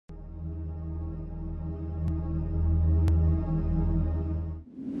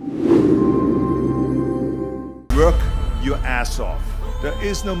ass off. There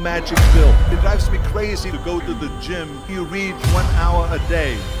is no magic pill. It drives me crazy to go to the gym. You read 1 hour a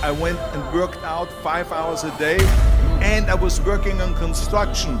day. I went and worked out 5 hours a day, and I was working on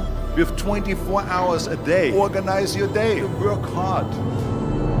construction with 24 hours a day. Organize your day. Work hard.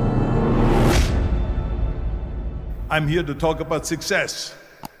 I'm here to talk about success.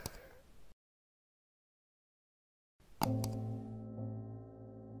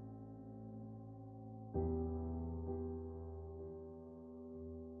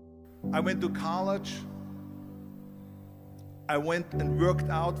 I went to college. I went and worked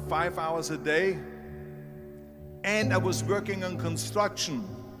out 5 hours a day, and I was working on construction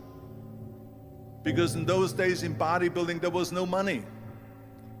because in those days in bodybuilding there was no money.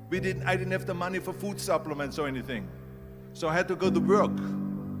 I didn't have the money for food supplements or anything, so I had to go to work.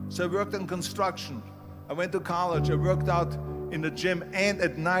 So I worked on construction. I went to college. I worked out in the gym, and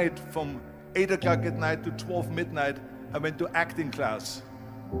at night from 8 o'clock at night to 12 midnight I went to acting class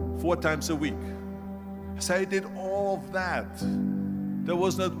 4 times a week. So I did all of that. There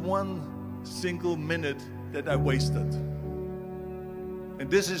was not one single minute that I wasted. And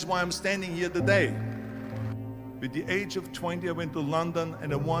this is why I'm standing here today. With the age of 20, I went to London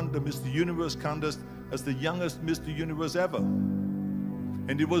and I won the Mr. Universe contest as the youngest Mr. Universe ever.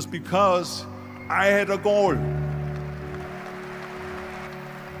 And it was because I had a goal.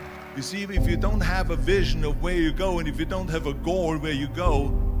 You see, if you don't have a vision of where you go, and if you don't have a goal where you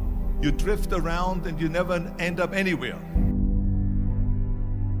go, you drift around and you never end up anywhere.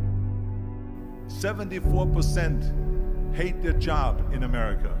 74% hate their job in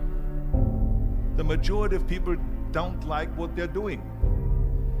America. The majority of people don't like what they're doing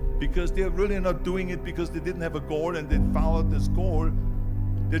because they're really not doing it because they didn't have a goal and they followed this goal.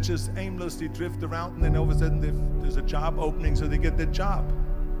 They just aimlessly drift around, and then all of a sudden there's a job opening, so they get that job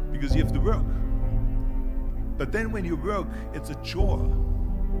because you have to work. But then when you work, it's a chore.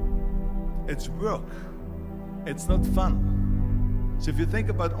 It's work. It's not fun. So if you think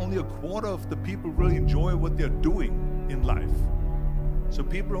about, only a quarter of the people really enjoy what they're doing in life. So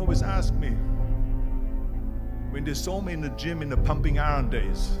people always ask me, when they saw me in the gym in the pumping iron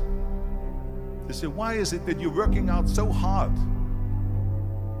days, they say, why is it that you're working out so hard?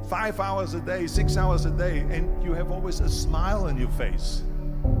 5 hours a day, 6 hours a day, and you have always a smile on your face.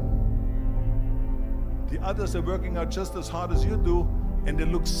 The others are working out just as hard as you do, and they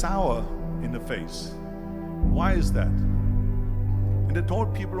look sour in the face. Why is that? And I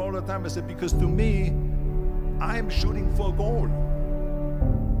told people all the time, I said, because to me, I'm shooting for a goal.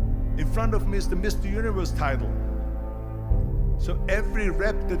 In front of me is the Mr. Universe title. So every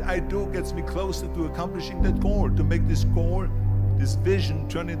rep that I do gets me closer to accomplishing that goal, to make this goal, this vision,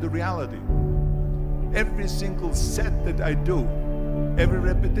 turn into reality. Every single set that I do, every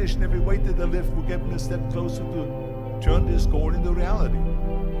repetition, every weight that I lift will get me a step closer to turn this goal into reality.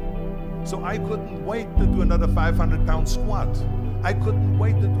 So I couldn't wait to do another 500-pound squat. I couldn't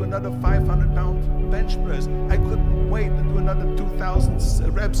wait to do another 500-pound bench press. I couldn't wait to do another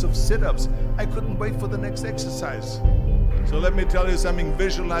 2,000 reps of sit-ups. I couldn't wait for the next exercise. So let me tell you something,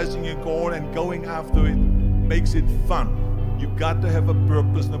 visualizing your goal and going after it makes it fun. You got to have a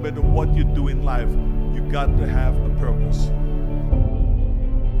purpose no matter what you do in life. You got to have a purpose.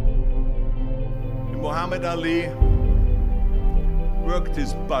 And Muhammad Ali worked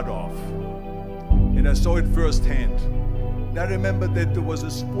his butt off, and I saw it firsthand. And I remember that there was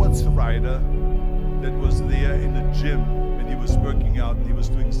a sports writer that was there in the gym when he was working out and he was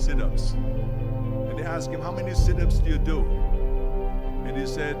doing sit-ups. And they asked him, how many sit-ups do you do? And he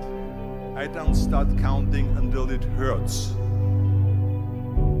said, I don't start counting until it hurts.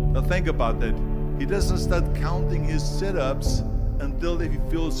 Now think about that. He doesn't start counting his sit-ups until he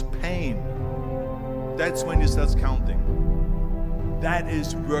feels pain. That's when he starts counting. That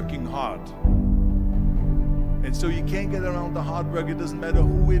is working hard. And so you can't get around the hard work. It doesn't matter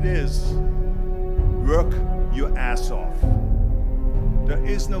who it is. Work your ass off. There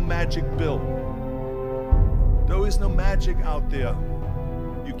is no magic pill. There is no magic out there.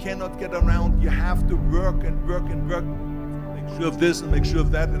 You cannot get around. You have to work and work and work. Make sure of this and make sure of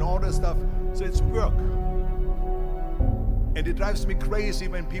that and all that stuff. So it's work. And it drives me crazy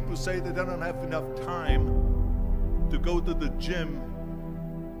when people say that they don't have enough time to go to the gym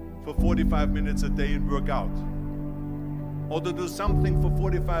for 45 minutes a day and work out. Or to do something for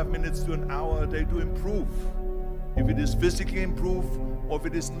 45 minutes to an hour a day to improve. If it is physically improve or if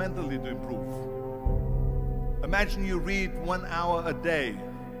it is mentally to improve. Imagine you read 1 hour a day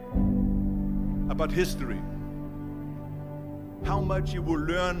about history. How much you will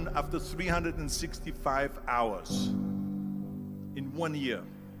learn after 365 hours in 1 year.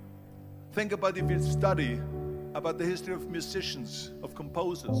 Think about if you study about the history of musicians, of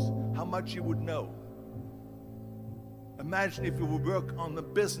composers, how much you would know. Imagine if you would work on the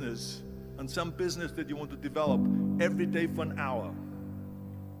business, on some business that you want to develop every day for an hour.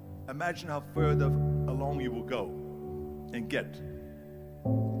 Imagine how further along you will go and get.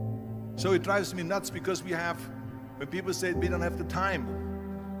 So it drives me nuts because when people say we don't have the time,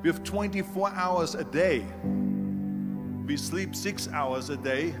 we have 24 hours a day. We sleep 6 hours a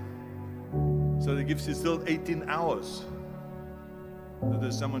day, so that gives you still 18 hours. So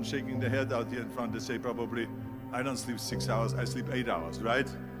there's someone shaking their head out here in front to say probably, I don't sleep 6 hours, I sleep 8 hours, right?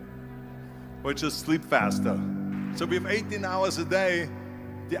 Or just sleep faster. So we have 18 hours a day.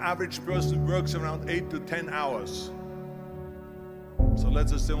 The average person works around 8 to 10 hours. So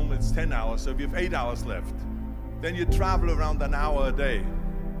let's assume it's 10 hours, so we have 8 hours left. Then you travel around an hour a day,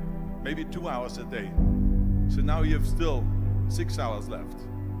 maybe 2 hours a day. So now you have still 6 hours left.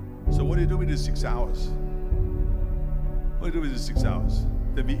 So what do you do with these 6 hours? What do you do with these 6 hours?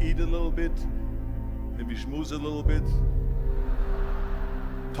 Then we eat a little bit, then we schmooze a little bit,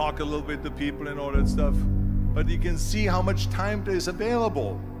 talk a little bit to people and all that stuff. But you can see how much time there is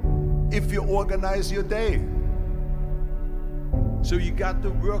available if you organize your day. So you got to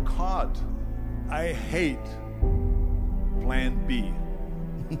work hard. I hate plan B.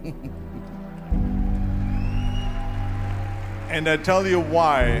 And I tell you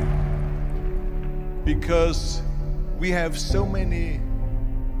why. Because we have so many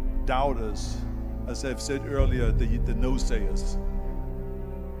doubters, as I've said earlier, the no-sayers.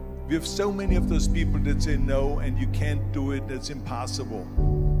 We have so many of those people that say no and you can't do it, that's impossible.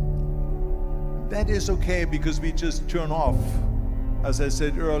 That is okay because we just turn off, as I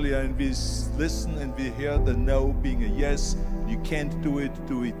said earlier, and we listen and we hear the no being a yes. You can't do it,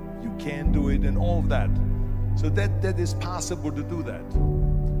 you can do it, and all of that. So that is possible to do that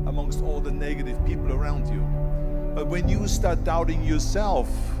amongst all the negative people around you. But when you start doubting yourself,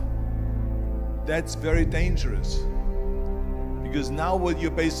 that's very dangerous. Because now what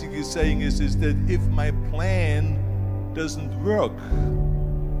you're basically saying is that if my plan doesn't work,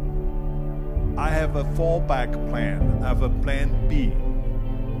 I have a fallback plan, I have a plan B.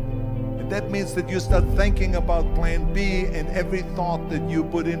 And that means that you start thinking about plan B, and every thought that you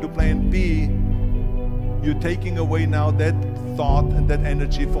put into plan B, you're taking away now that thought and that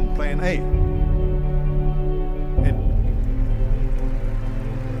energy from plan A.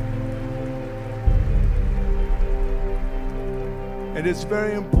 And it's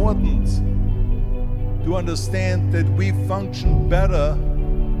very important to understand that we function better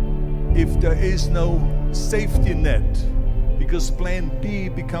if there is no safety net, because plan B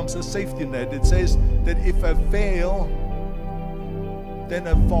becomes a safety net. It says that if I fail, then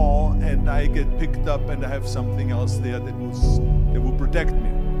I fall and I get picked up and I have something else there that will protect me.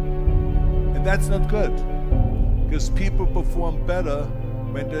 And that's not good, because people perform better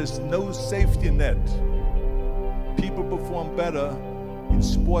when there's no safety net. People perform better in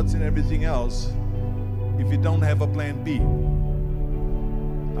sports and everything else if you don't have a plan B.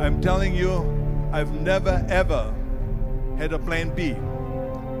 I'm telling you, I've never ever had a plan B.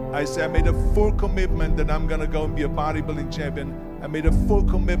 I made a full commitment that I'm gonna go and be a bodybuilding champion. I made a full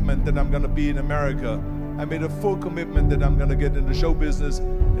commitment that I'm gonna be in America. I made a full commitment that I'm gonna get in the show business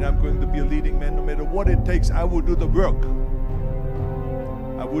and I'm going to be a leading man. No matter what it takes, I will do the work.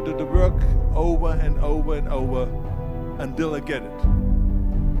 I will do the work over and over and over until I get it.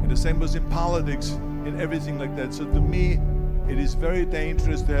 And the same was in politics, in everything like that. So to me, it is very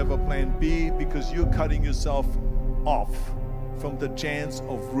dangerous to have a plan B, because you're cutting yourself off from the chance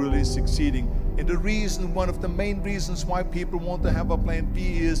of really succeeding. And the reason, one of the main reasons why people want to have a plan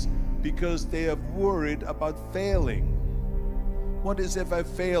B is because they are worried about failing. What is if I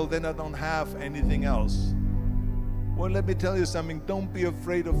fail, then I don't have anything else? Well, let me tell you something. Don't be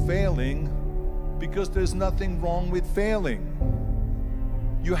afraid of failing, because there's nothing wrong with failing.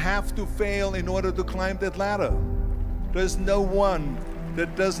 You have to fail in order to climb that ladder. There's no one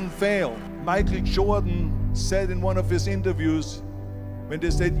that doesn't fail. Michael Jordan said in one of his interviews, when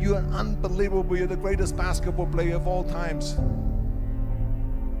they said, "You're unbelievable, you're the greatest basketball player of all times."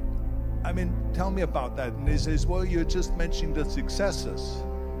 I mean, tell me about that. And he says, well, you're just mentioning the successes.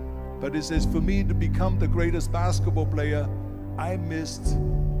 But he says, for me to become the greatest basketball player, I missed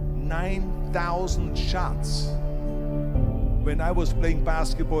 9,000 shots when I was playing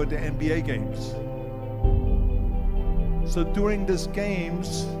basketball at the NBA games. So during these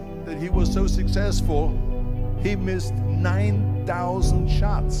games that he was so successful, he missed 9,000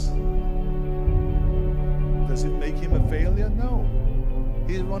 shots. Does it make him a failure? No.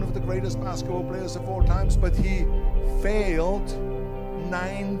 He's one of the greatest basketball players of all times, but he failed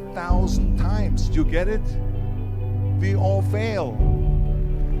 9,000 times. Do you get it? We all fail.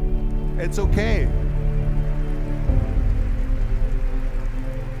 It's okay.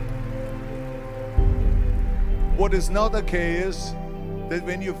 What is not okay is that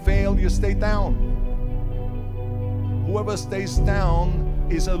when you fail, you stay down. Whoever stays down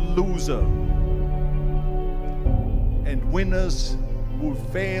is a loser. And winners will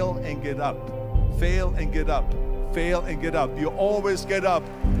fail and get up, fail and get up, fail and get up. You always get up.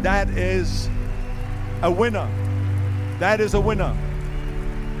 That is a winner. That is a winner.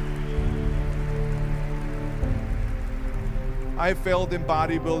 I failed in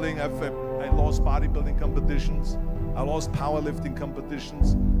bodybuilding. I lost bodybuilding competitions. I lost powerlifting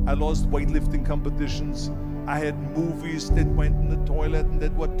competitions. I lost weightlifting competitions. I had movies that went in the toilet and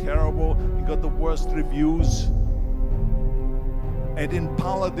that were terrible and got the worst reviews. And in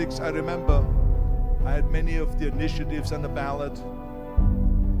politics, I remember I had many of the initiatives on the ballot,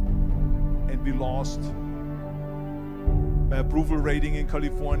 and we lost. My approval rating in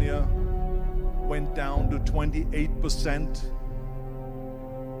California went down to 28%,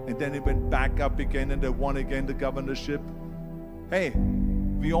 and then it went back up again, and I won again the governorship. Hey,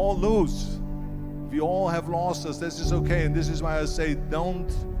 we all lose. We all have losses. This is okay, and this is why I say don't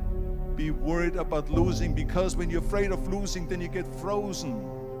be worried about losing, because when you're afraid of losing, then you get frozen.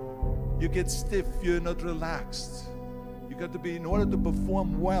 You get stiff, you're not relaxed. You got to be, in order to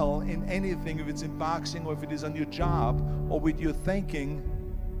perform well in anything, if it's in boxing or if it is on your job or with your thinking,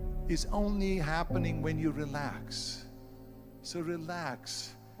 is only happening when you relax. So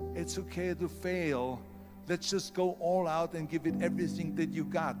relax. It's okay to fail. Let's just go all out and give it everything that you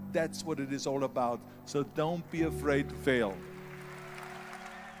got. That's what it is all about. So don't be afraid to fail.